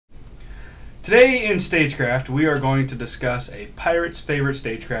Today in Stagecraft, we are going to discuss a pirate's favorite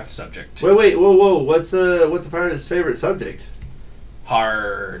Stagecraft subject. Wait, whoa! What's a pirate's favorite subject?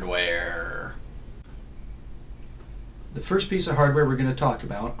 Hardware. The first piece of hardware we're going to talk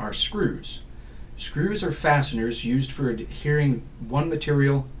about are screws. Screws are fasteners used for adhering one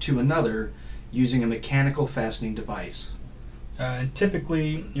material to another using a mechanical fastening device. And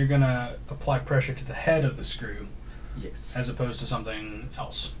typically, you're going to apply pressure to the head of the screw. Yes. As opposed to something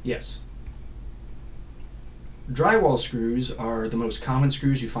else. Yes. Drywall screws are the most common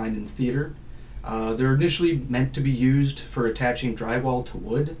screws you find in theater. They're initially meant to be used for attaching drywall to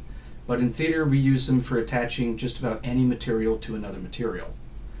wood, but in theater we use them for attaching just about any material to another material.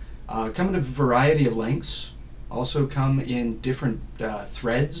 Come in a variety of lengths, also come in different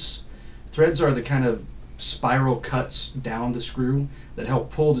threads. Threads are the kind of spiral cuts down the screw that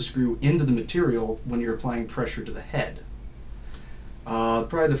help pull the screw into the material when you're applying pressure to the head.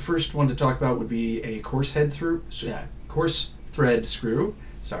 Probably the first one to talk about would be a coarse thread screw.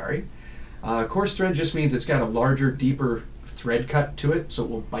 Sorry. Coarse thread just means it's got a larger, deeper thread cut to it, so it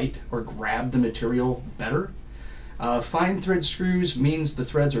will bite or grab the material better. Fine thread screws means the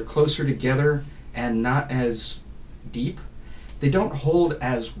threads are closer together and not as deep. They don't hold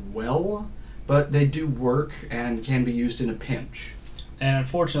as well, but they do work and can be used in a pinch. And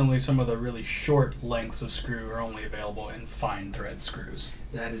unfortunately, some of the really short lengths of screw are only available in fine thread screws.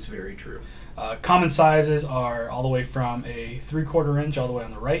 That is very true. Common sizes are all the way from a 3/4 inch all the way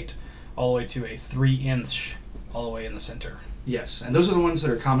on the right, all the way to a 3" all the way in the center. Yes, and those are the ones that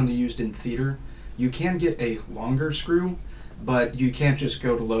are commonly used in theater. You can get a longer screw, but you can't just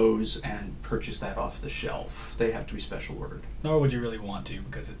go to Lowe's and purchase that off the shelf. They have to be special ordered. Nor would you really want to,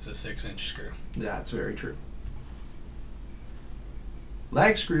 because it's a 6" screw. That's very true.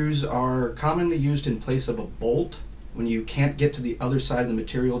 Lag screws are commonly used in place of a bolt when you can't get to the other side of the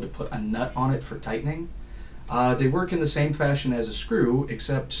material to put a nut on it for tightening. They work in the same fashion as a screw,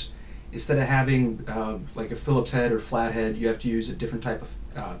 except instead of having like a Phillips head or flathead, you have to use a different type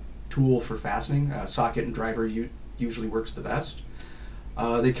of tool for fastening. Socket and driver usually works the best.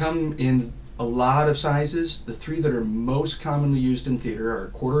 They come in a lot of sizes. The three that are most commonly used in theater are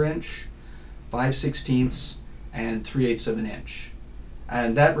 1/4 inch, 5/16, and 3/8 of an inch.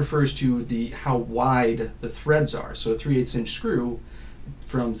 And that refers to how wide the threads are. So a 3/8 inch screw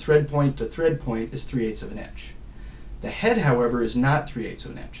from thread point to thread point is 3/8 of an inch. The head, however, is not 3/8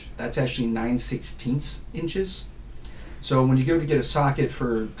 of an inch. That's actually 9/16 inches. So when you go to get a socket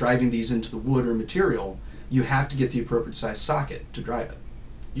for driving these into the wood or material, you have to get the appropriate size socket to drive it.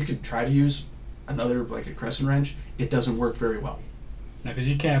 You could try to use another, like a crescent wrench. It doesn't work very well. Now, because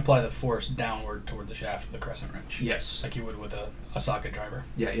you can't apply the force downward toward the shaft of the crescent wrench. Yes. Like you would with a socket driver.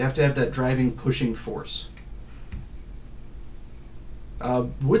 Yeah, you have to have that driving, pushing force.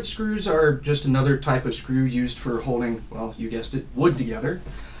 Wood screws are just another type of screw used for holding, well, you guessed it, wood together.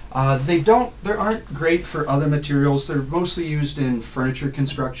 They aren't great for other materials. They're mostly used in furniture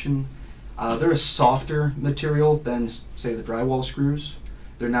construction. They're a softer material than, say, the drywall screws.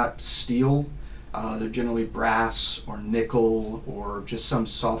 They're not steel. They're generally brass or nickel or just some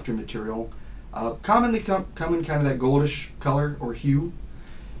softer material. Commonly come in kind of that goldish color or hue.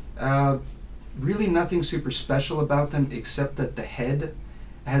 Really nothing super special about them except that the head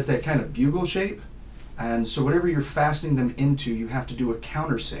has that kind of bugle shape, and so whatever you're fastening them into, you have to do a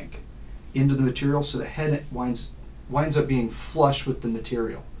countersink into the material, so the head winds up being flush with the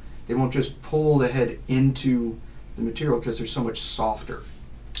material. They won't just pull the head into the material because they're so much softer.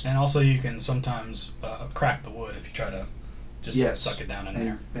 And also you can sometimes crack the wood if you try to just suck it down in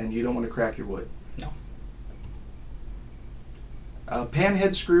there. And you don't want to crack your wood. No.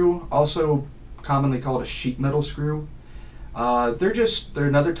 Panhead screw, also commonly called a sheet metal screw. They're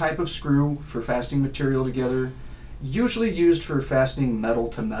another type of screw for fastening material together, usually used for fastening metal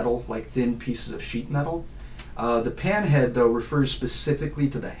to metal, like thin pieces of sheet metal. The panhead, though, refers specifically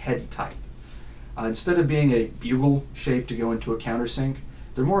to the head type. Instead of being a bugle shape to go into a countersink,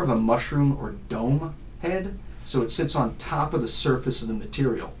 they're more of a mushroom or dome head, so it sits on top of the surface of the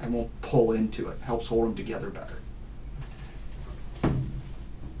material and won't pull into it. Helps hold them together better.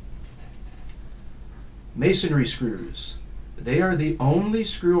 Masonry screws. They are the only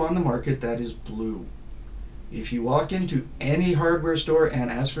screw on the market that is blue. If you walk into any hardware store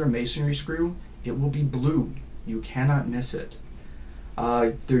and ask for a masonry screw, it will be blue. You cannot miss it.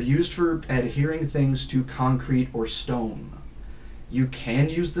 They're used for adhering things to concrete or stone. You can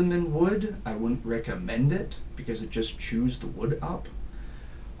use them in wood. I wouldn't recommend it because it just chews the wood up.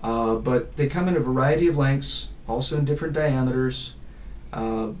 But they come in a variety of lengths, also in different diameters.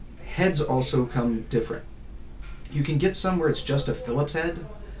 Heads also come different. You can get some where it's just a Phillips head,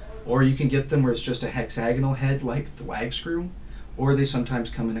 Or you can get them where it's just a hexagonal head like the lag screw, or they sometimes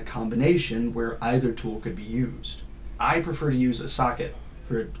come in a combination where either tool could be used. I prefer to use a socket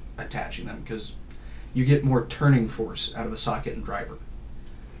for attaching them because you get more turning force out of a socket and driver.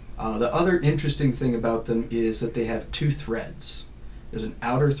 The other interesting thing about them is that they have two threads. There's an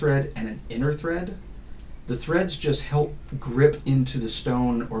outer thread and an inner thread. The threads just help grip into the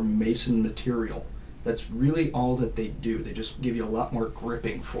stone or mason material. That's really all that they do. They just give you a lot more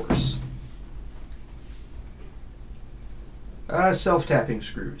gripping force. Self-tapping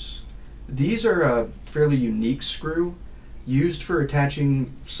screws. These are a fairly unique screw used for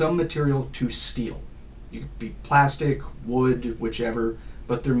attaching some material to steel. You could be plastic, wood, whichever,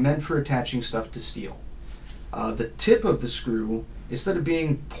 but they're meant for attaching stuff to steel. The tip of the screw, instead of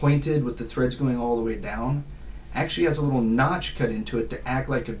being pointed with the threads going all the way down, actually has a little notch cut into it to act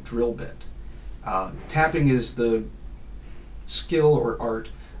like a drill bit. Tapping is the skill or art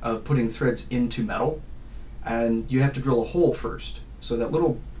of putting threads into metal, and you have to drill a hole first. So that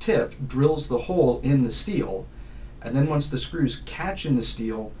little tip drills the hole in the steel, and then once the screws catch in the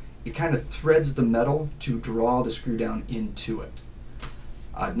steel, it kind of threads the metal to draw the screw down into it.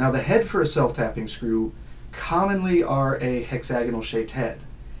 Now the head for a self-tapping screw commonly are a hexagonal shaped head.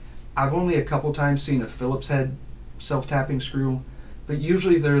 I've only a couple times seen a Phillips head self-tapping screw, but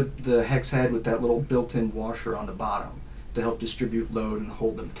usually they're the hex head with that little built-in washer on the bottom to help distribute load and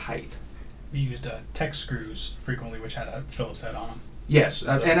hold them tight. We used tech screws frequently, which had a Phillips head on them. Yes,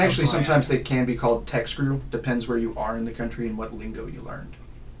 So and actually that's why sometimes they can be called tech screw, depends where you are in the country and what lingo you learned.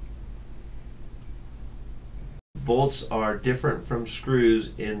 Bolts are different from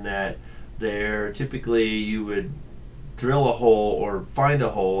screws in that they're typically, you would drill a hole or find a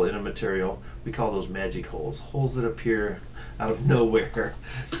hole in a material. We call those magic holes, holes that appear out of nowhere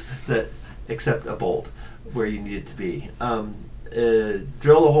that accept a bolt where you need it to be.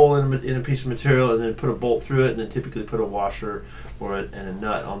 Drill a hole in a piece of material and then put a bolt through it, and then typically put a washer and a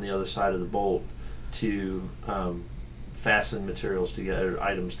nut on the other side of the bolt to fasten materials together,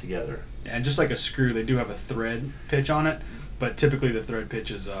 items together. And just like a screw, they do have a thread pitch on it, but typically the thread pitch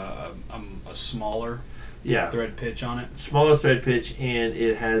is a smaller thread pitch on it. Smaller thread pitch, and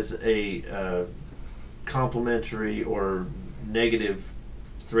it has a complementary or negative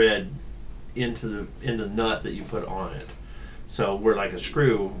thread into the nut that you put on it. So where like a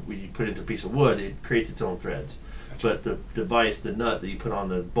screw, when you put it into a piece of wood, it creates its own threads. Gotcha. But the device, the nut that you put on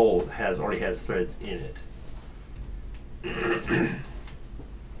the bolt, already has threads in it.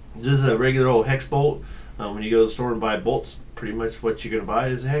 This is a regular old hex bolt. When you go to the store and buy bolts, pretty much what you're going to buy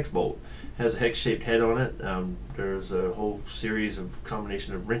is a hex bolt. It has a hex-shaped head on it. There's a whole series of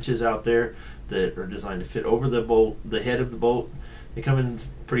combination of wrenches out there that are designed to fit over the bolt, the head of the bolt. They come in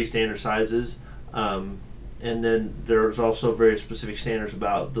pretty standard sizes. And then there's also very specific standards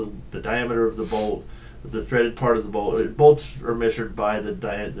about the diameter of the bolt, the threaded part of the bolt. Bolts are measured by the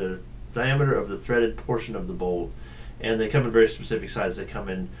diameter of the threaded portion of the bolt, and they come in very specific sizes. They come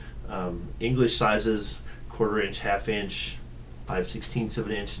in English sizes, 1/4 inch, 1/2 inch, 5/16 of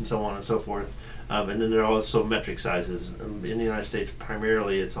an inch, and so on and so forth. And then there are also metric sizes. In the United States,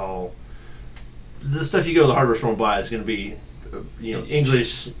 primarily, it's all the stuff you go to the hardware store and buy is going to be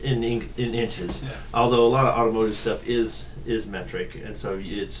English in inches. Yeah. Although a lot of automotive stuff is metric, and so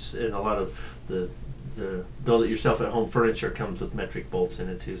and a lot of the build it yourself at home furniture comes with metric bolts in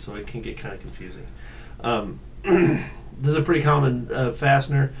it too, so it can get kind of confusing. This is a pretty common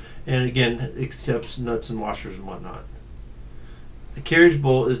fastener, and again, it accepts nuts and washers and whatnot. The carriage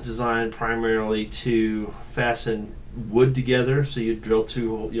bolt is designed primarily to fasten wood together, so you drill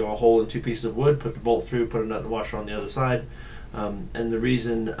a hole in two pieces of wood, put the bolt through, put a nut and washer on the other side. And the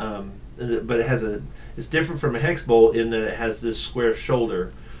reason, but it's different from a hex bolt in that it has this square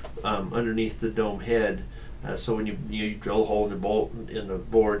shoulder underneath the dome head. So when you drill a hole in the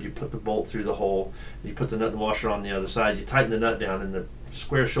board, you put the bolt through the hole, and you put the nut and washer on the other side. You tighten the nut down, and the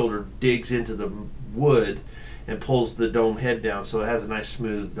square shoulder digs into the wood and pulls the dome head down, so it has a nice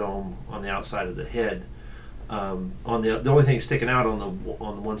smooth dome on the outside of the head. On the only thing sticking out on the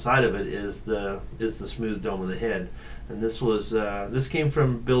one side of it is the smooth dome of the head. And this came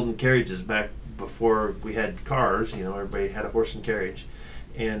from building carriages back before we had cars. Everybody had a horse and carriage,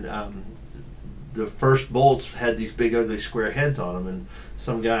 and the first bolts had these big ugly square heads on them. And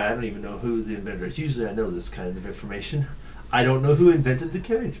some guy, I don't even know who the inventor is. Usually I know this kind of information. I don't know who invented the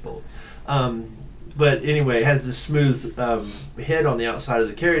carriage bolt. But anyway, it has this smooth head on the outside of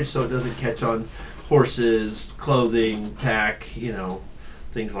the carriage, so it doesn't catch on horses, clothing, tack,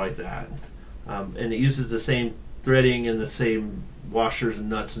 things like that. And it uses the same threading and the same washers and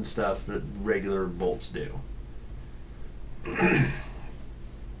nuts and stuff that regular bolts do.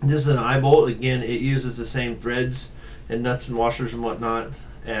 This is an eye bolt. Again, it uses the same threads and nuts and washers and whatnot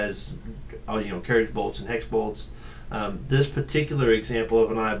as carriage bolts and hex bolts. This particular example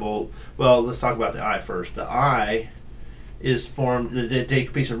of an eye bolt, well, let's talk about the eye first. The eye is formed, they take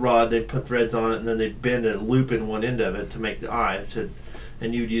a piece of rod, they put threads on it, and then they bend a loop in one end of it to make the eye.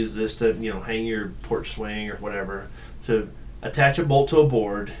 And you'd use this to hang your porch swing or whatever, to attach a bolt to a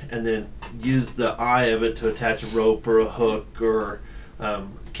board, and then use the eye of it to attach a rope or a hook or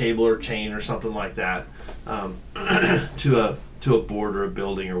cable or chain or something like that to a board or a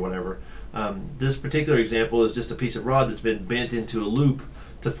building or whatever. This particular example is just a piece of rod that's been bent into a loop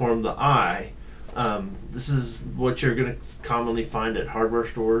to form the eye. This is what you're going to commonly find at hardware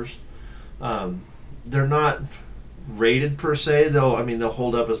stores. They're not rated per se, though. I mean, they'll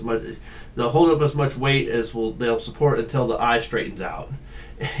hold up as much weight as they'll support until the eye straightens out.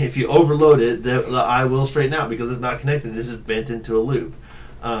 If you overload it, the eye will straighten out because it's not connected. It's just bent into a loop.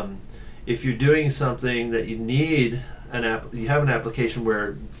 If you're doing something that you need you have an application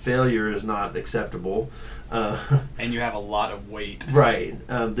where failure is not acceptable, and you have a lot of weight. Right.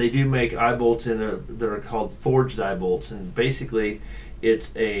 They do make eye bolts that are called forged eye bolts, and basically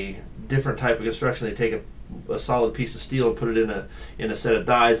it's a different type of construction. They take a solid piece of steel and put it in a set of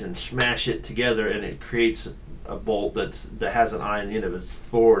dies and smash it together, and it creates a bolt that has an eye in the end of it. It's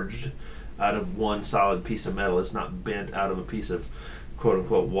forged out of one solid piece of metal. It's not bent out of a piece of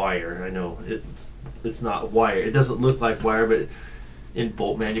quote-unquote wire. I know it's not wire. It doesn't look like wire, but in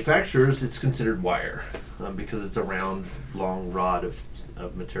bolt manufacturers it's considered wire because it's a round, long rod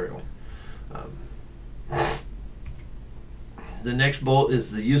of material. The next bolt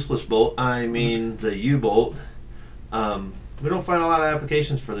is the useless bolt. I mean the U-bolt. We don't find a lot of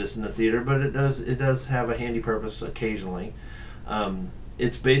applications for this in the theater, but it does have a handy purpose occasionally.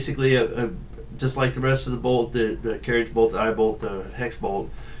 It's basically just like the rest of the bolt, the carriage bolt, the eye bolt, the hex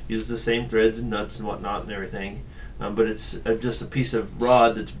bolt, uses the same threads and nuts and whatnot and everything. But it's just a piece of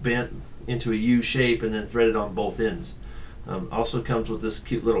rod that's bent into a U shape and then threaded on both ends. Also comes with this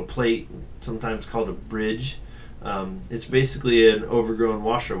cute little plate, sometimes called a bridge. It's basically an overgrown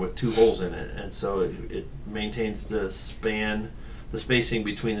washer with two holes in it, and so it maintains the spacing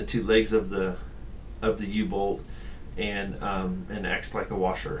between the two legs of the U-bolt, and acts like a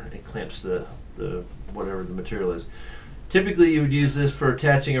washer. It clamps the whatever the material is. Typically, you would use this for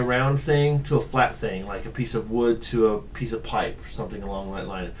attaching a round thing to a flat thing, like a piece of wood to a piece of pipe, something along that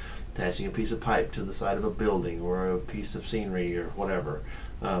line. Attaching a piece of pipe to the side of a building or a piece of scenery or whatever.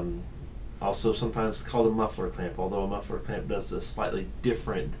 Also, sometimes it's called a muffler clamp, although a muffler clamp does a slightly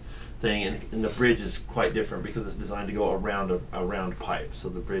different thing, and the bridge is quite different because it's designed to go around a round pipe. So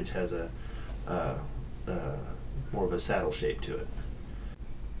the bridge has a more of a saddle shape to it.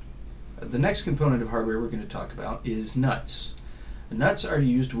 The next component of hardware we're going to talk about is nuts. The nuts are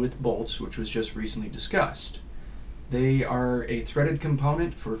used with bolts, which was just recently discussed. They are a threaded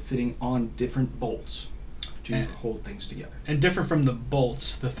component for fitting on different bolts to hold things together. And different from the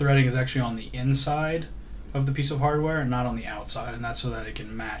bolts, the threading is actually on the inside of the piece of hardware and not on the outside, and that's so that it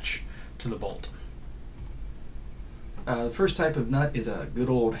can match to the bolt. The first type of nut is a good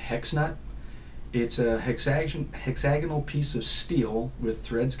old hex nut. It's a hexagonal piece of steel with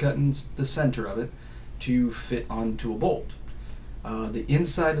threads cut in the center of it to fit onto a bolt. The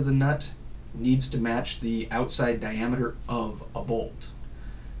inside of the nut needs to match the outside diameter of a bolt.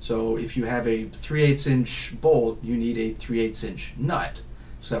 So if you have a 3/8 inch bolt, you need a 3/8 inch nut,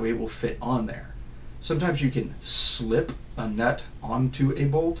 so that way it will fit on there. Sometimes you can slip a nut onto a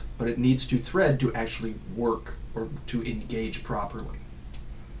bolt, but it needs to thread to actually work or to engage properly.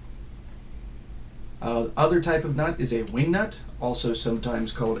 Other type of nut is a wing nut, also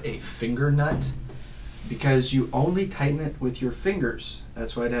sometimes called a finger nut, because you only tighten it with your fingers.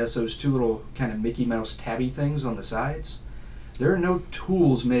 That's why it has those two little kind of Mickey Mouse tabby things on the sides. There are no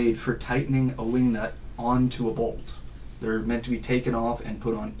tools made for tightening a wing nut onto a bolt. They're meant to be taken off and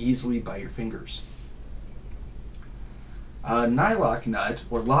put on easily by your fingers. A nylock nut,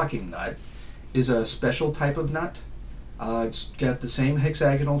 or locking nut, is a special type of nut. It's got the same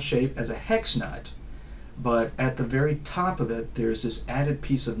hexagonal shape as a hex nut, but at the very top of it there's this added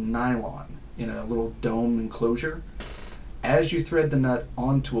piece of nylon in a little dome enclosure. As you thread the nut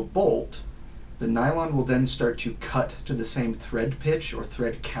onto a bolt, the nylon will then start to cut to the same thread pitch or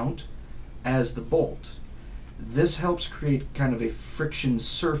thread count as the bolt. This helps create kind of a friction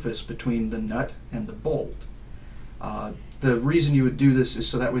surface between the nut and the bolt. The reason you would do this is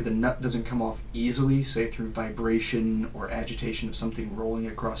so that way the nut doesn't come off easily, say through vibration or agitation of something rolling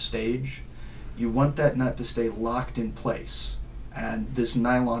across stage. You want that nut to stay locked in place, and this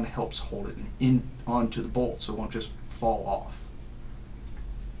nylon helps hold it onto the bolt so it won't just fall off.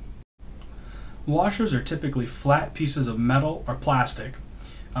 Washers are typically flat pieces of metal or plastic,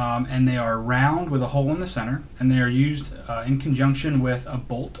 and they are round with a hole in the center, and they are used in conjunction with a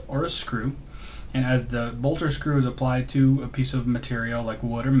bolt or a screw. And as the bolt or screw is applied to a piece of material like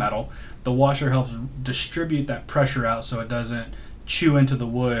wood or metal, the washer helps distribute that pressure out so it doesn't chew into the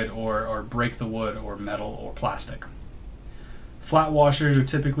wood or break the wood or metal or plastic. Flat washers are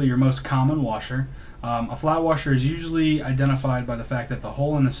typically your most common washer. A flat washer is usually identified by the fact that the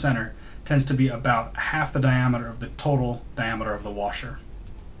hole in the center tends to be about half the diameter of the total diameter of the washer.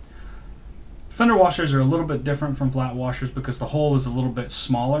 Fender washers are a little bit different from flat washers because the hole is a little bit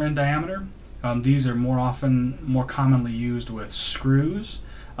smaller in diameter. These are more commonly used with screws,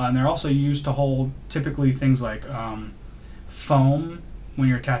 and they're also used to hold typically things like foam. When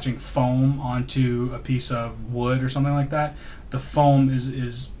you're attaching foam onto a piece of wood or something like that, the foam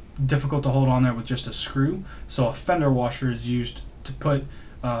is difficult to hold on there with just a screw, so a fender washer is used to put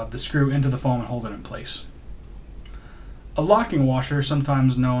the screw into the foam and hold it in place. A locking washer,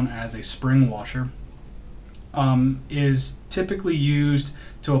 sometimes known as a spring washer, is typically used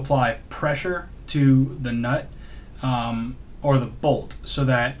to apply pressure to the nut or the bolt so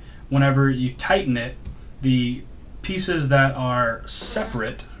that whenever you tighten it, the pieces that are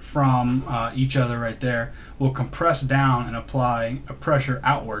separate from each other right there will compress down and apply a pressure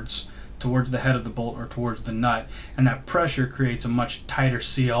outwards towards the head of the bolt or towards the nut, and that pressure creates a much tighter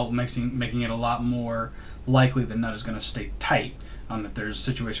seal, making it a lot more likely the nut is going to stay tight. If there's a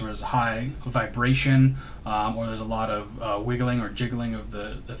situation where there's high vibration or there's a lot of wiggling or jiggling of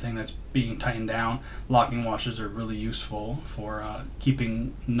the thing that's being tightened down, locking washers are really useful for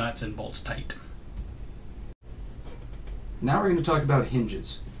keeping nuts and bolts tight. Now we're going to talk about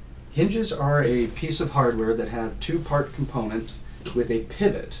hinges. Hinges are a piece of hardware that have two-part component with a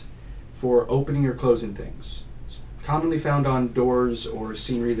pivot for opening or closing things. It's commonly found on doors or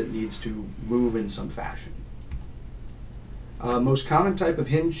scenery that needs to move in some fashion. Most common type of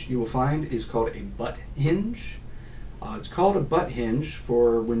hinge you will find is called a butt hinge. It's called a butt hinge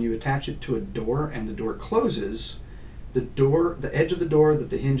for when you attach it to a door and the door closes, the edge of the door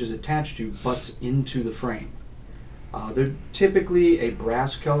that the hinge is attached to butts into the frame. They're typically a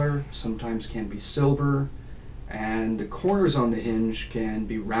brass color, sometimes can be silver, and the corners on the hinge can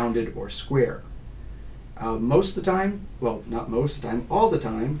be rounded or square. Most of the time, well, not most of the time, all the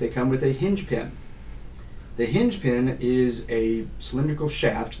time, they come with a hinge pin. The hinge pin is a cylindrical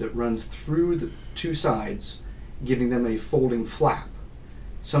shaft that runs through the two sides, giving them a folding flap.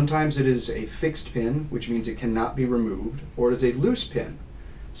 Sometimes it is a fixed pin, which means it cannot be removed, or it is a loose pin,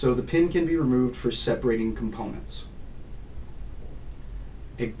 so the pin can be removed for separating components.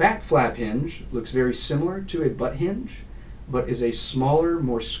 A back flap hinge looks very similar to a butt hinge, but is a smaller,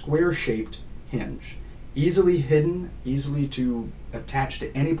 more square-shaped hinge. Easily hidden, easily to attach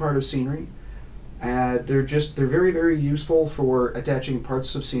to any part of scenery. They're very, very useful for attaching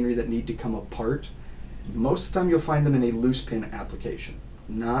parts of scenery that need to come apart. Most of the time you'll find them in a loose pin application.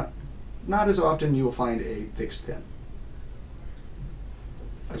 Not as often you will find a fixed pin.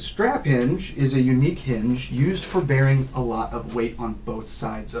 A strap hinge is a unique hinge used for bearing a lot of weight on both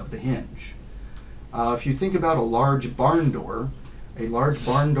sides of the hinge. If you think about a large barn door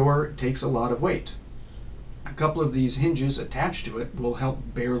takes a lot of weight. A couple of these hinges attached to it will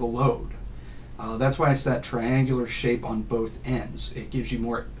help bear the load. That's why it's that triangular shape on both ends. It gives you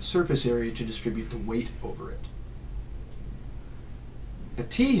more surface area to distribute the weight over it. A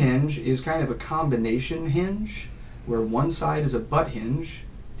T-hinge is kind of a combination hinge, where one side is a butt hinge,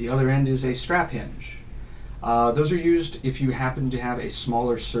 the other end is a strap hinge. Those are used if you happen to have a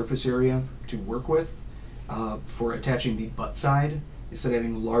smaller surface area to work with for attaching the butt side, instead of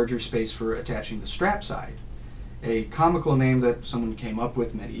having larger space for attaching the strap side. A comical name that someone came up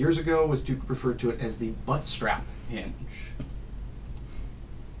with many years ago was to refer to it as the butt strap hinge.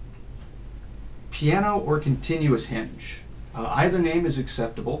 Piano or continuous hinge. Either name is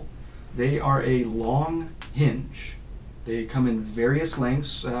acceptable. They are a long hinge. They come in various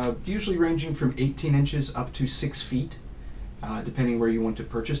lengths, usually ranging from 18 inches up to 6 feet, depending where you want to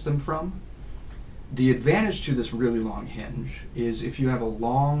purchase them from. The advantage to this really long hinge is if you have a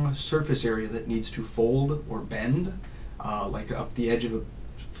long surface area that needs to fold or bend, like up the edge of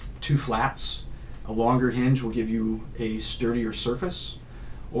two flats, a longer hinge will give you a sturdier surface,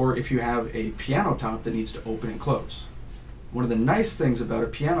 or if you have a piano top that needs to open and close. One of the nice things about a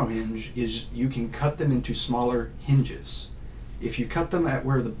piano hinge is you can cut them into smaller hinges. If you cut them at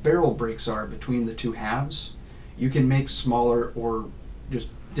where the barrel breaks are between the two halves, you can make smaller or just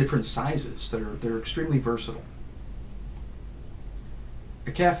different sizes. They're extremely versatile.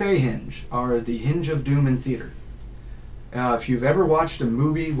 A cafe hinge are the hinge of doom in theater. If you've ever watched a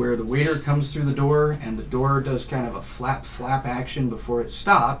movie where the waiter comes through the door and the door does kind of a flap flap action before it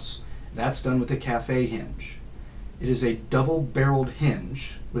stops, that's done with a cafe hinge. It is a double-barreled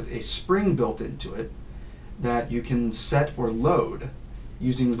hinge with a spring built into it that you can set or load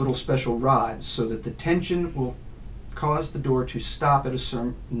using little special rods so that the tension will cause the door to stop at a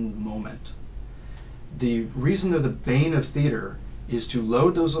certain moment. The reason they're the bane of theater is to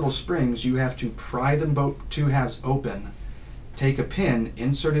load those little springs, you have to pry them both two halves open, take a pin,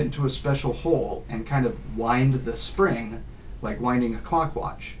 insert it into a special hole, and kind of wind the spring like winding a clock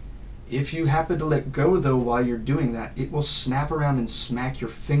watch. If you happen to let go, though, while you're doing that, it will snap around and smack your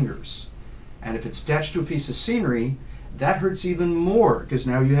fingers. And if it's attached to a piece of scenery, that hurts even more, because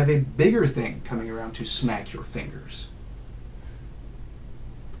now you have a bigger thing coming around to smack your fingers.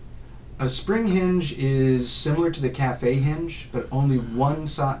 A spring hinge is similar to the cafe hinge, but only one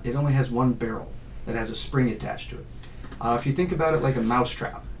side. It only has one barrel that has a spring attached to it. If you think about it like a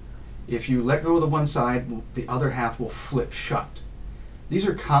mousetrap, if you let go of the one side, the other half will flip shut. These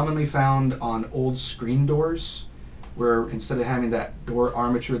are commonly found on old screen doors, where instead of having that door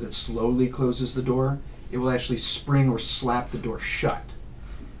armature that slowly closes the door, it will actually spring or slap the door shut.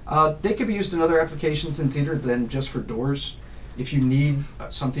 They could be used in other applications in theater than just for doors. If you need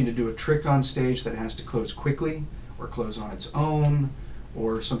something to do a trick on stage that has to close quickly, or close on its own,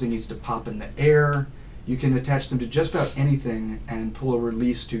 or something needs to pop in the air, you can attach them to just about anything and pull a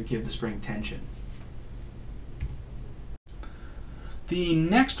release to give the spring tension. The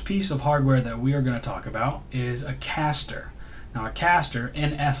next piece of hardware that we are going to talk about is a caster. Now, a caster,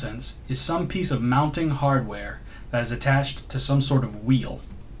 in essence, is some piece of mounting hardware that is attached to some sort of wheel.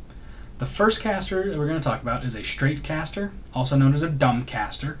 The first caster that we're going to talk about is a straight caster, also known as a dumb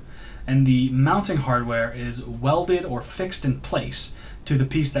caster, and the mounting hardware is welded or fixed in place to the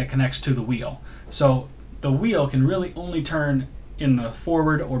piece that connects to the wheel. So the wheel can really only turn in the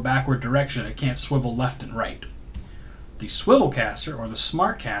forward or backward direction. It can't swivel left and right. The swivel caster, or the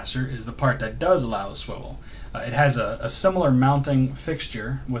smart caster, is the part that does allow the swivel. It has a similar mounting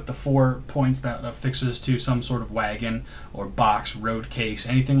fixture with the 4 points that affixes to some sort of wagon or box, road case,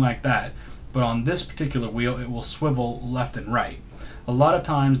 anything like that. But on this particular wheel, it will swivel left and right. A lot of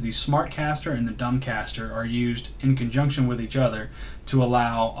times, the smart caster and the dumb caster are used in conjunction with each other to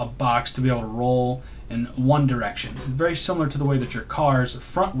allow a box to be able to roll in one direction. Very similar to the way that your car's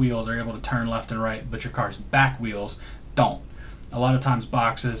front wheels are able to turn left and right, but your car's back wheels don't. A lot of times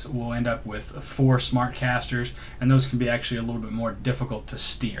boxes will end up with 4 smart casters, and those can be actually a little bit more difficult to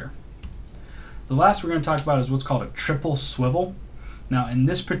steer. The last we're going to talk about is what's called a triple swivel. Now, in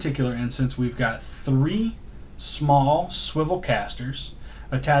this particular instance, we've got 3 small swivel casters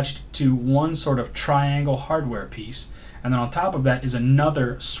attached to one sort of triangle hardware piece, and then on top of that is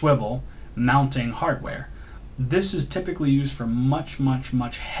another swivel mounting hardware. This is typically used for much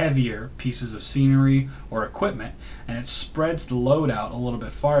heavier pieces of scenery or equipment, and it spreads the load out a little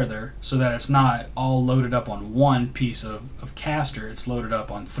bit farther so that it's not all loaded up on one piece of caster, it's loaded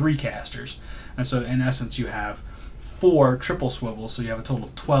up on 3 casters. And so in essence you have 4 triple swivels, so you have a total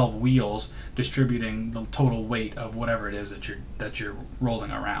of 12 wheels distributing the total weight of whatever it is that you're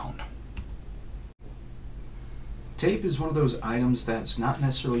rolling around. Tape is one of those items that's not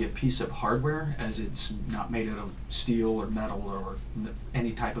necessarily a piece of hardware, as it's not made out of steel or metal or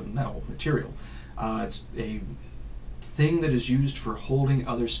any type of metal material. It's a thing that is used for holding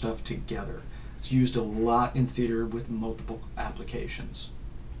other stuff together. It's used a lot in theater with multiple applications.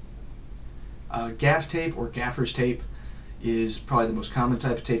 Gaff tape or gaffer's tape is probably the most common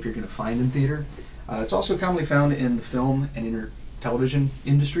type of tape you're going to find in theater. It's also commonly found in the film and television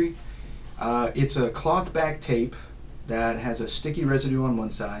industry. It's a cloth back tape that has a sticky residue on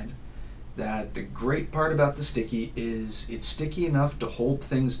one side. That the great part about the sticky is it's sticky enough to hold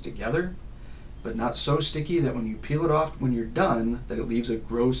things together, but not so sticky that when you peel it off when you're done that it leaves a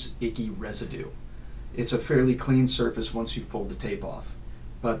gross, icky residue. It's a fairly clean surface once you've pulled the tape off,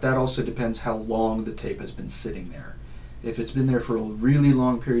 but that also depends how long the tape has been sitting there. If it's been there for a really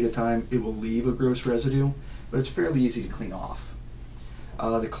long period of time, it will leave a gross residue, but it's fairly easy to clean off.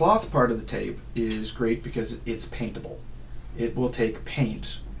 The cloth part of the tape is great because it's paintable. It will take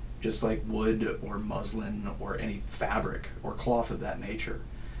paint, just like wood or muslin or any fabric or cloth of that nature.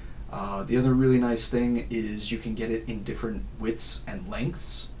 The other really nice thing is you can get it in different widths and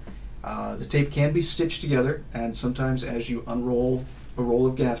lengths. The tape can be stitched together, and sometimes as you unroll a roll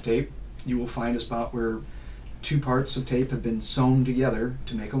of gaff tape, you will find a spot where 2 parts of tape have been sewn together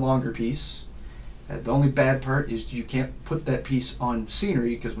to make a longer piece. The only bad part is you can't put that piece on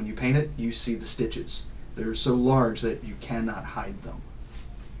scenery because when you paint it, you see the stitches. They're so large that you cannot hide them.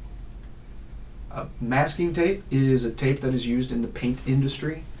 Masking tape is a tape that is used in the paint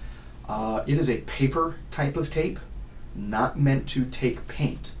industry. It is a paper type of tape, not meant to take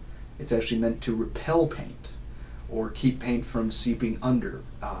paint. It's actually meant to repel paint or keep paint from seeping under.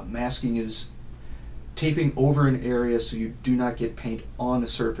 Masking is taping over an area so you do not get paint on a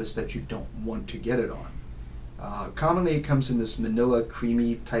surface that you don't want to get it on. Commonly it comes in this manila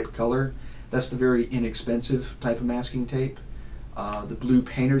creamy type color. That's the very inexpensive type of masking tape. The blue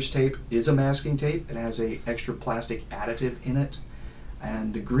painter's tape is a masking tape. It has a extra plastic additive in it.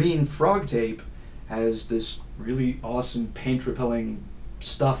 And the green frog tape has this really awesome paint repelling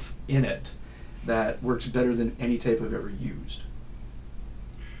stuff in it that works better than any tape I've ever used.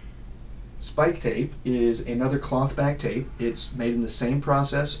 Spike tape is another cloth back tape. It's made in the same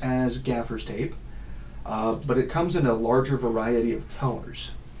process as gaffer's tape, but it comes in a larger variety of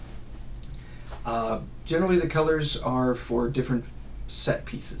colors. Generally the colors are for different set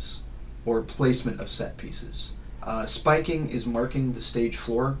pieces or placement of set pieces. Spiking is marking the stage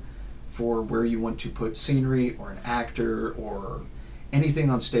floor for where you want to put scenery or an actor or anything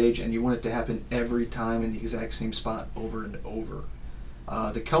on stage, and you want it to happen every time in the exact same spot over and over.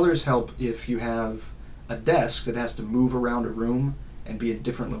 The colors help if you have a desk that has to move around a room and be in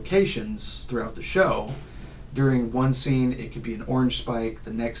different locations throughout the show. During one scene it could be an orange spike,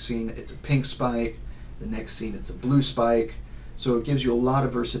 the next scene it's a pink spike, the next scene it's a blue spike. So it gives you a lot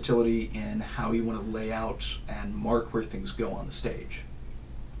of versatility in how you want to lay out and mark where things go on the stage.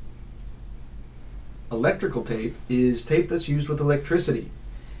 Electrical tape is tape that's used with electricity.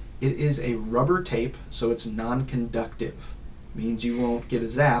 It is a rubber tape, so it's non-conductive. Means you won't get a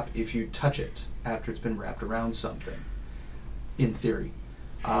zap if you touch it after it's been wrapped around something, in theory.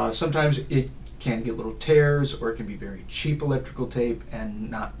 Sometimes it can get little tears, or it can be very cheap electrical tape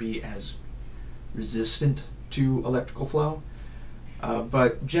and not be as resistant to electrical flow.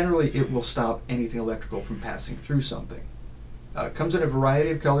 But generally it will stop anything electrical from passing through something. It comes in a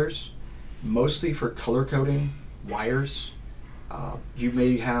variety of colors, mostly for color coding wires. You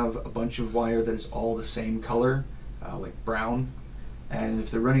may have a bunch of wire that is all the same color, like brown, and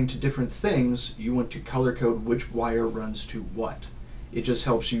if they're running to different things, you want to color code which wire runs to what. It just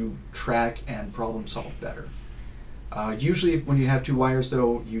helps you track and problem solve better. Usually when you have two wires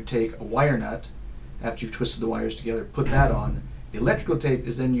though, you take a wire nut, after you've twisted the wires together, put that on. The electrical tape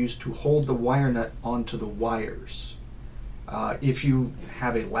is then used to hold the wire nut onto the wires. If you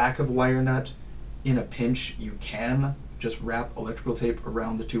have a lack of wire nut, in a pinch you can just wrap electrical tape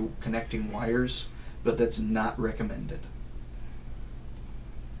around the two connecting wires, but that's not recommended.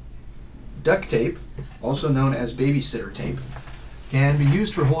 Duct tape, also known as babysitter tape, can be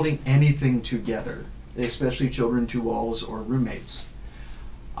used for holding anything together, especially children to walls or roommates.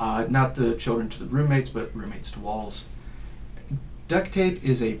 Not the children to the roommates, but roommates to walls. Duct tape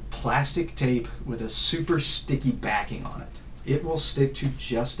is a plastic tape with a super sticky backing on it. It will stick to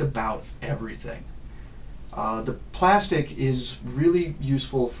just about everything. The plastic is really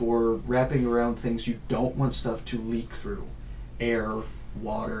useful for wrapping around things you don't want stuff to leak through. Air,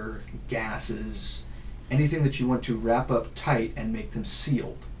 water, gases, anything that you want to wrap up tight and make them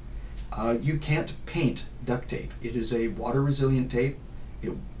sealed. You can't paint duct tape. It is a water resilient tape.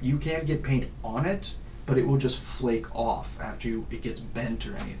 You can get paint on it, but it will just flake off after it gets bent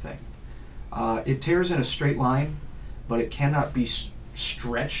or anything. It tears in a straight line, but it cannot be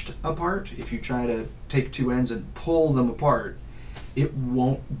stretched apart. If you try to take two ends and pull them apart, it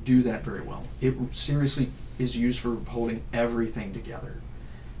won't do that very well. It seriously is used for holding everything together.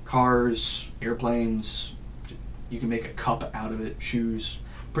 Cars, airplanes, you can make a cup out of it, shoes,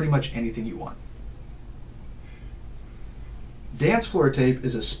 pretty much anything you want. Dance floor tape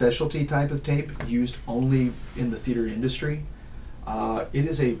is a specialty type of tape used only in the theater industry. It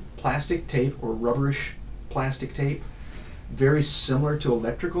is a plastic tape or rubberish plastic tape, very similar to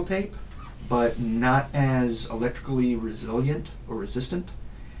electrical tape, but not as electrically resilient or resistant.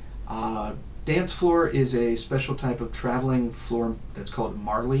 Dance floor is a special type of traveling floor that's called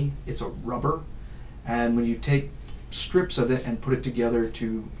marley. It's a rubber, and when you take strips of it and put it together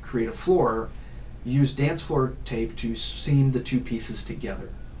to create a floor, use dance floor tape to seam the two pieces together.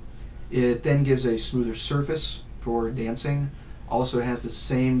 It then gives a smoother surface for dancing. Also has the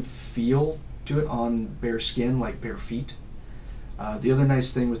same feel to it on bare skin, like bare feet. The other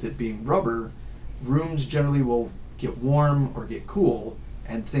nice thing with it being rubber, rooms generally will get warm or get cool,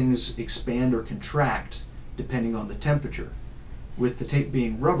 and things expand or contract depending on the temperature. With the tape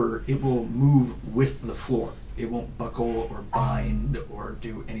being rubber, it will move with the floor. It won't buckle or bind or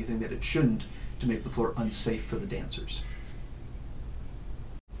do anything that it shouldn't to make the floor unsafe for the dancers.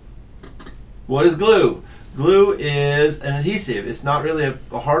 What is glue? Glue is an adhesive. It's not really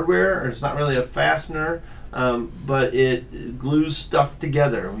a hardware, or it's not really a fastener, but it glues stuff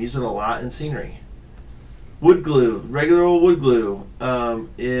together. We use it a lot in scenery. Wood glue, regular old wood glue,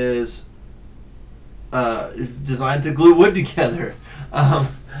 is designed to glue wood together.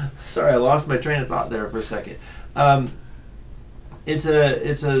 Sorry, I lost my train of thought there for a second. It's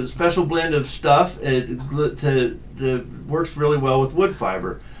a special blend of stuff. It works really well with wood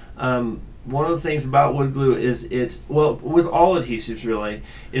fiber. One of the things about wood glue is with all adhesives really,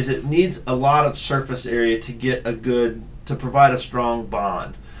 is it needs a lot of surface area to get to provide a strong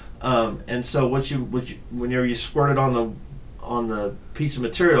bond. And so whenever you squirt it on the piece of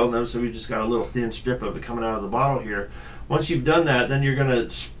material, notice that we just got a little thin strip of it coming out of the bottle here. Once you've done that, then you're going to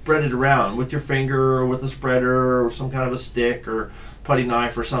spread it around with your finger or with a spreader or some kind of a stick or putty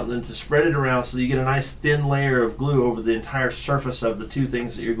knife or something to spread it around so that you get a nice thin layer of glue over the entire surface of the two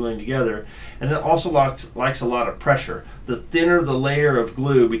things that you're gluing together. And it also likes a lot of pressure. The thinner the layer of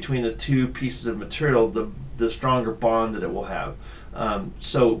glue between the two pieces of material, the stronger bond that it will have.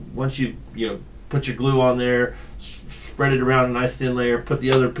 So once you put your glue on there, spread it around a nice thin layer, put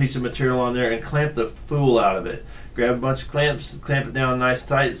the other piece of material on there, and clamp the fool out of it. Grab a bunch of clamps, clamp it down nice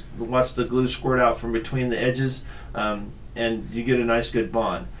tight, watch the glue squirt out from between the edges, and you get a nice good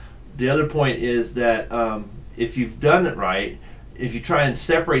bond. The other point is that if you've done it right, if you try and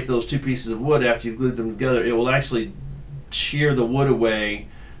separate those two pieces of wood after you've glued them together, it will actually shear the wood away.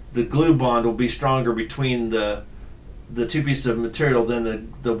 The glue bond will be stronger between the two pieces of material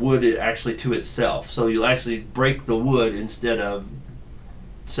than the wood actually to itself. So you'll actually break the wood instead of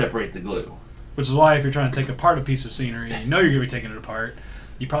separate the glue. Which is why if you're trying to take apart a piece of scenery and you know you're going to be taking it apart,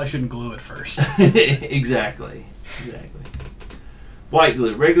 you probably shouldn't glue it first. Exactly. White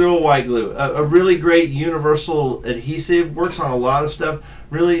glue, regular old white glue. A really great universal adhesive, works on a lot of stuff.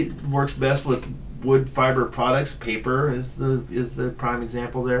 Really works best with wood fiber products. Paper is the prime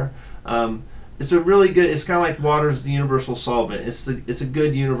example there. It's a really good. It's kind of like water's the universal solvent. It's a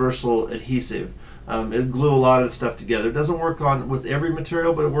good universal adhesive. It glue a lot of stuff together. It doesn't work with every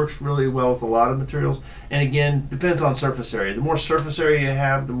material, but it works really well with a lot of materials. And again, depends on surface area. The more surface area you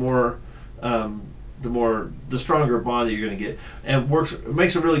have, the stronger bond that you're going to get. And it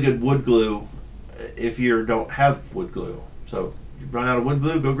makes a really good wood glue if you don't have wood glue. So you run out of wood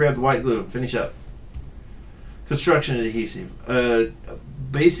glue, go grab the white glue and finish up. Construction adhesive.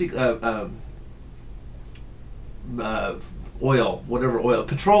 Basic oil,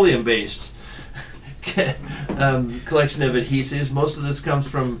 petroleum-based collection of adhesives. Most of this comes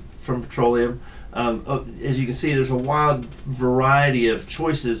from petroleum. As you can see, there's a wide variety of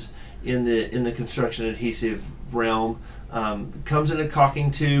choices in the construction adhesive realm. Comes in a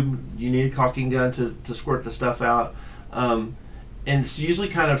caulking tube. You need a caulking gun to squirt the stuff out, and it's usually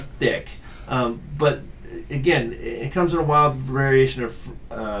kind of thick. But again, it comes in a wild variation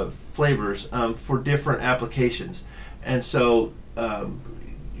of flavors for different applications. And so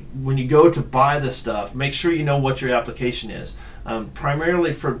when you go to buy this stuff, make sure you know what your application is.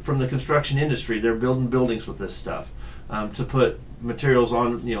 Primarily from the construction industry, they're building buildings with this stuff to put materials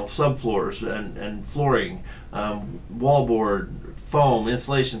on, subfloors and flooring, wallboard, foam,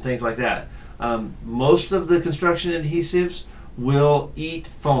 insulation, things like that. Most of the construction adhesives will eat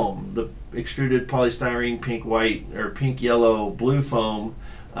foam, the extruded polystyrene pink white or pink yellow blue foam,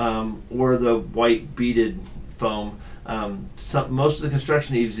 or the white beaded foam. Most of the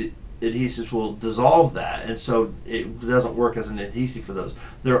construction adhesives will dissolve that, and so it doesn't work as an adhesive for those.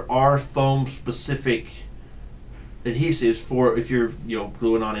 There are foam specific adhesives for if you're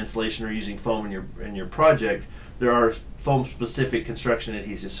gluing on insulation or using foam in your project. There are foam specific construction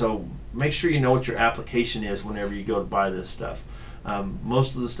adhesives, so make sure you know what your application is whenever you go to buy this stuff.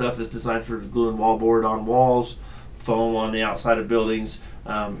 Most of the stuff is designed for gluing wallboard on walls, foam on the outside of buildings,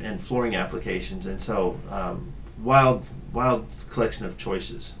 and flooring applications, and so wild collection of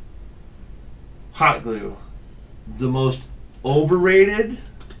choices. Hot glue, the most overrated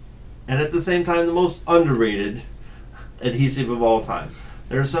and at the same time the most underrated adhesive of all time.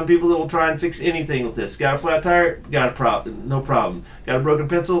 There are some people that will try and fix anything with this. Got a flat tire? Got a problem? No problem. Got a broken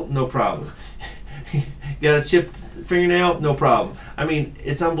pencil? No problem. Got a chipped fingernail? No problem. I mean,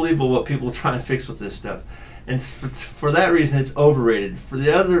 it's unbelievable what people try and fix with this stuff. And for that reason, it's overrated. For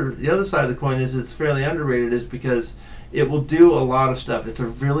the other side of the coin is it's fairly underrated, is because it will do a lot of stuff. It's a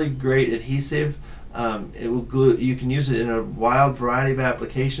really great adhesive. It will glue. You can use it in a wild variety of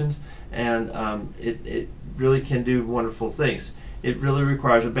applications, and it really can do wonderful things. It really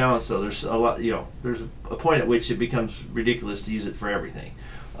requires a balance, though. There's a lot. There's a point at which it becomes ridiculous to use it for everything.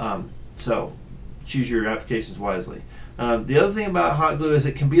 So choose your applications wisely. The other thing about hot glue is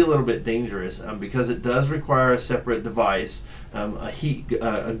it can be a little bit dangerous because it does require a separate device,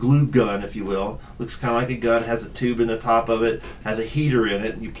 a glue gun, if you will. Looks kind of like a gun, has a tube in the top of it, has a heater in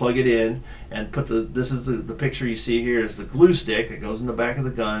it. You plug it in and put this is the picture you see here is the glue stick that goes in the back of the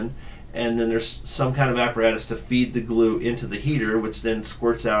gun, and then there's some kind of apparatus to feed the glue into the heater, which then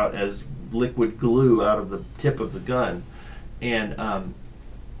squirts out as liquid glue out of the tip of the gun. And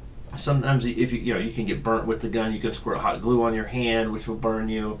sometimes if you can get burnt with the gun. You can squirt hot glue on your hand, which will burn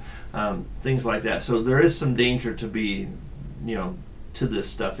you, things like that. So there is some danger to be, to this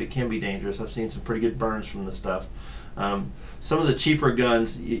stuff. It can be dangerous. I've seen some pretty good burns from this stuff. Some of the cheaper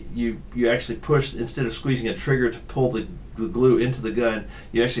guns, you actually push, instead of squeezing a trigger to pull the glue into the gun,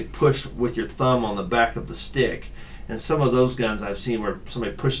 you actually push with your thumb on the back of the stick. And some of those guns I've seen where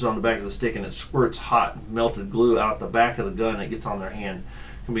somebody pushes on the back of the stick and it squirts hot melted glue out the back of the gun and it gets on their hand.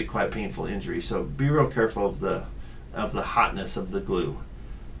 It can be quite a painful injury. So be real careful of the hotness of the glue.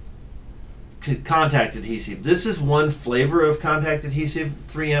 Contact adhesive. This is one flavor of contact adhesive.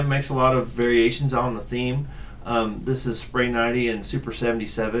 3M makes a lot of variations on the theme. This is Spray 90 and Super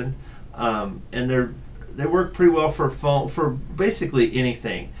 77, and they work pretty well for foam, for basically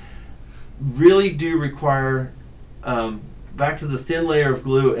anything. Really do require back to the thin layer of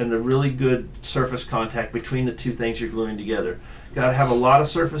glue and the really good surface contact between the two things you're gluing together. Got to have a lot of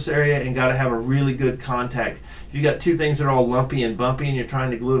surface area and got to have a really good contact. If you got two things that are all lumpy and bumpy and you're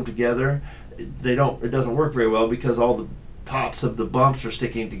trying to glue them together, it doesn't work very well because all the tops of the bumps are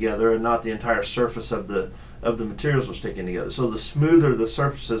sticking together and not the entire surface of the materials are sticking together. So the smoother the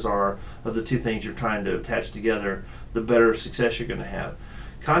surfaces are of the two things you're trying to attach together, the better success you're going to have.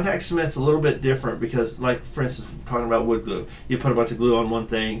 Contact cement's a little bit different because, like for instance, talking about wood glue, you put a bunch of glue on one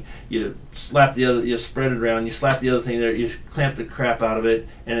thing, you slap the other, you spread it around, you slap the other thing there, you clamp the crap out of it,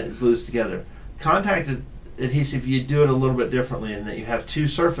 and it glues together. Contact adhesive, you do it a little bit differently in that you have two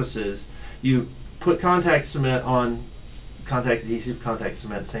surfaces. You put contact cement on contact adhesive, contact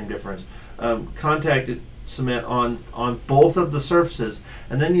cement, same difference. Contact cement on both of the surfaces,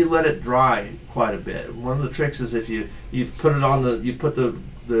 and then you let it dry quite a bit. One of the tricks is if you put it on you put the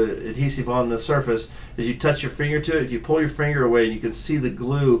adhesive on the surface, is you touch your finger to it. If you pull your finger away and you can see the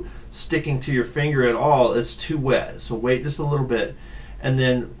glue sticking to your finger at all, it's too wet. So wait just a little bit, and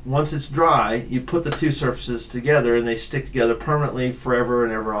then once it's dry, you put the two surfaces together and they stick together permanently forever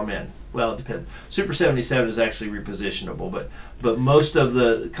and ever. Amen. Well, it depends. Super 77 is actually repositionable, but most of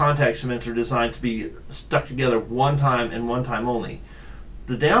the contact cements are designed to be stuck together one time and one time only.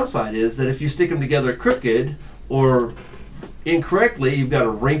 The downside is that if you stick them together crooked or incorrectly, you've got a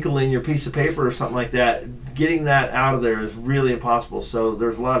wrinkle in your piece of paper or something like that. Getting that out of there is really impossible. So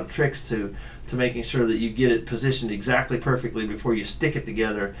there's a lot of tricks to making sure that you get it positioned exactly perfectly before you stick it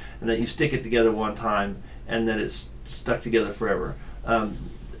together, and that you stick it together one time and that it's stuck together forever.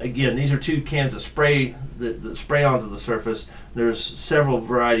 Again, these are two cans of spray that spray onto the surface. There's several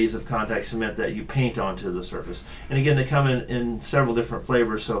varieties of contact cement that you paint onto the surface. And again, they come in several different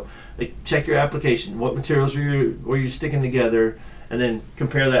flavors. So check your application. What materials are you sticking together? And then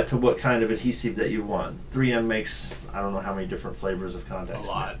compare that to what kind of adhesive that you want. 3M makes, I don't know how many different flavors of contact cement. A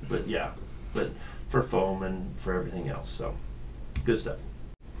lot. But yeah, but for foam and for everything else. So good stuff.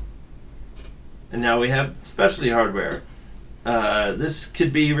 And now we have specialty hardware. This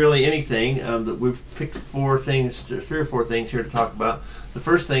could be really anything. That we've picked three or four things here to talk about. The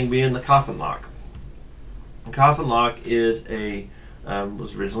first thing being the coffin lock. The coffin lock is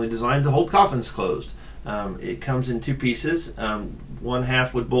was originally designed to hold coffins closed. It comes in two pieces. One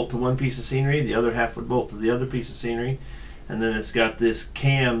half would bolt to one piece of scenery, the other half would bolt to the other piece of scenery, and then it's got this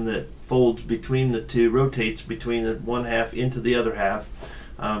cam that folds between the two, rotates between the one half into the other half,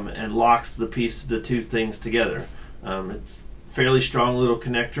 and locks the two things together. It's fairly strong little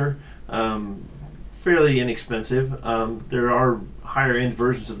connector, fairly inexpensive. There are higher end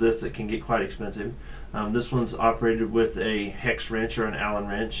versions of this that can get quite expensive. This one's operated with a hex wrench or an Allen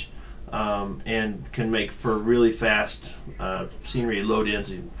wrench, and can make for really fast scenery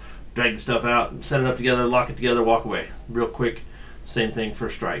load-ins. You drag the stuff out and set it up together, lock it together, walk away. Real quick. Same thing for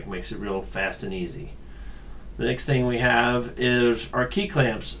strike, makes it real fast and easy. The next thing we have is our key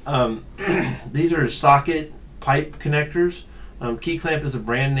clamps. These are socket pipe connectors. Key clamp is a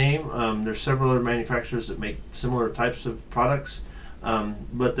brand name. There's several other manufacturers that make similar types of products,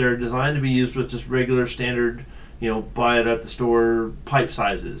 but they're designed to be used with just regular standard, buy it at the store pipe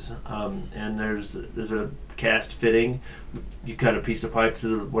sizes. And there's a cast fitting. You cut a piece of pipe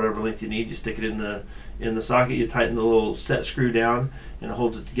to whatever length you need. You stick it in the socket. You tighten the little set screw down, and it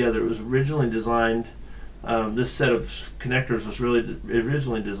holds it together. It was originally designed This set of connectors was really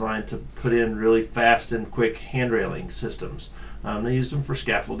originally designed to put in really fast and quick hand railing systems. They used them for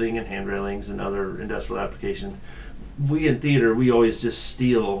scaffolding and hand railings and other industrial applications. We in theater, we always just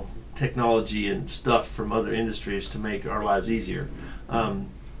steal technology and stuff from other industries to make our lives easier. Come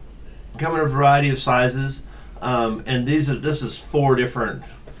in a variety of sizes, and this is 4 different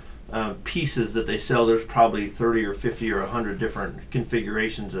pieces that they sell. There's probably 30 or 50 or 100 different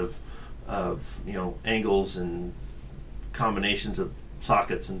configurations of angles and combinations of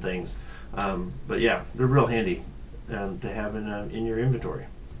sockets and things. But yeah, they're real handy to have in your inventory.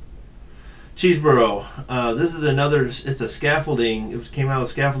 Cheeseboro. This is another. It's a scaffolding. It came out of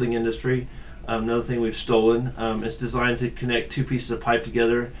the scaffolding industry. Another thing we've stolen. It's designed to connect 2 pieces of pipe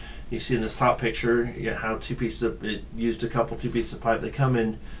together. You see in this top picture how 2 pieces of it used to couple 2 pieces of pipe. They come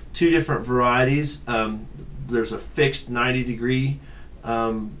in 2 different varieties. There's a fixed 90-degree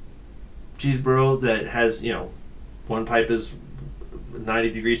Cheeseboro that has one pipe is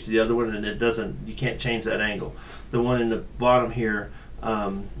 90 degrees to the other one, and you can't change that angle. The one in the bottom here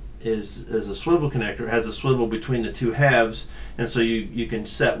is a swivel connector. It has a swivel between the 2 halves, and so you can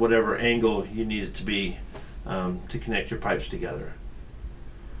set whatever angle you need it to be to connect your pipes together.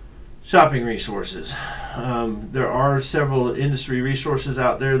 Shopping resources. There are several industry resources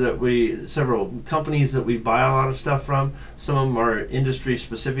out there several companies that we buy a lot of stuff from. Some of them are industry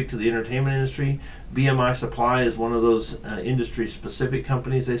specific to the entertainment industry. BMI Supply is one of those industry specific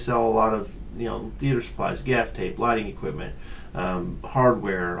companies. They sell a lot of theater supplies, gaff tape, lighting equipment,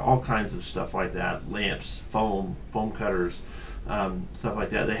 hardware, all kinds of stuff like that, lamps, foam cutters, stuff like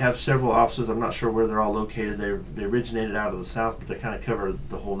that. They have several offices. I'm not sure where they're all located. They originated out of the South, but they kind of cover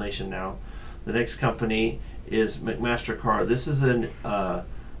the whole nation now. The next company is McMaster-Carr. This is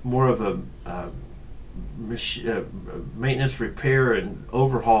more of a maintenance, repair, and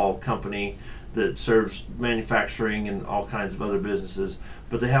overhaul company that serves manufacturing and all kinds of other businesses.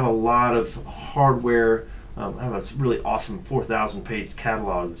 But they have a lot of hardware. Have a really awesome 4,000-page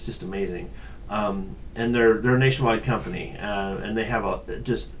catalog. It's just amazing. And they're a nationwide company, and they have a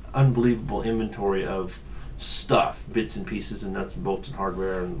just unbelievable inventory of stuff, bits and pieces and nuts and bolts and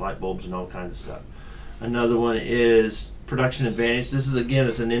hardware and light bulbs and all kinds of stuff. Another one is Production Advantage. This is, again,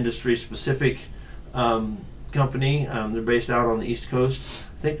 it's an industry specific company. They're based out on the East Coast.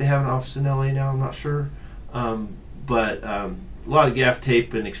 I think they have an office in LA now, I'm not sure. But a lot of gaff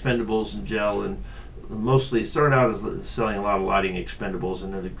tape and expendables and gel, and mostly started out as selling a lot of lighting expendables,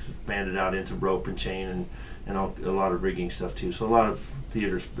 and then expanded out into rope and chain and a lot of rigging stuff too. So a lot of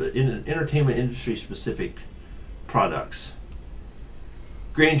theaters, but entertainment industry specific products.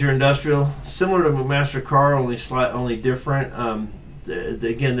 Grainger Industrial, similar to McMaster-Carr, only different.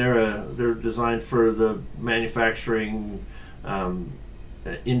 Again, they're designed for the manufacturing,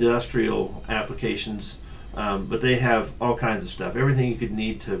 industrial applications, but they have all kinds of stuff, everything you could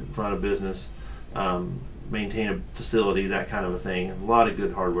need to run a business, maintain a facility, that kind of a thing. A lot of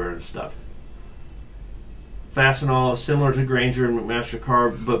good hardware and stuff. Fastenal, similar to Grainger and McMaster-Carr,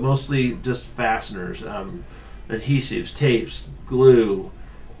 but mostly just fasteners, adhesives, tapes, glue,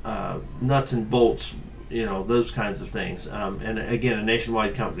 nuts and bolts, those kinds of things. And again, a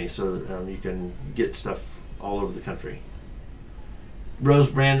nationwide company, so you can get stuff all over the country. Rose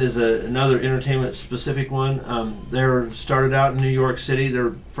Brand is another entertainment specific one. They're started out in New York City.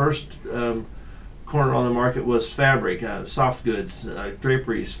 Their first corner on the market was fabric, soft goods,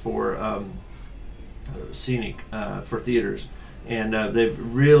 draperies for scenic, for theaters, and they've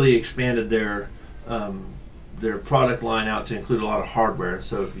really expanded their product line out to include a lot of hardware.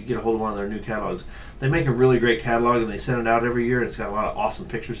 So if you get a hold of one of their new catalogs, they make a really great catalog, and they send it out every year. It's got a lot of awesome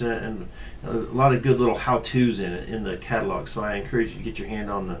pictures in it, and a lot of good little how-tos in it in the catalog. So I encourage you to get your hand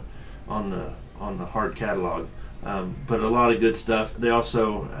on the hard catalog. But a lot of good stuff. They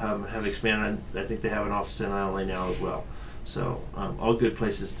also have expanded. I think they have an office in LA now as well. So all good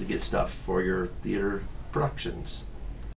places to get stuff for your theater productions.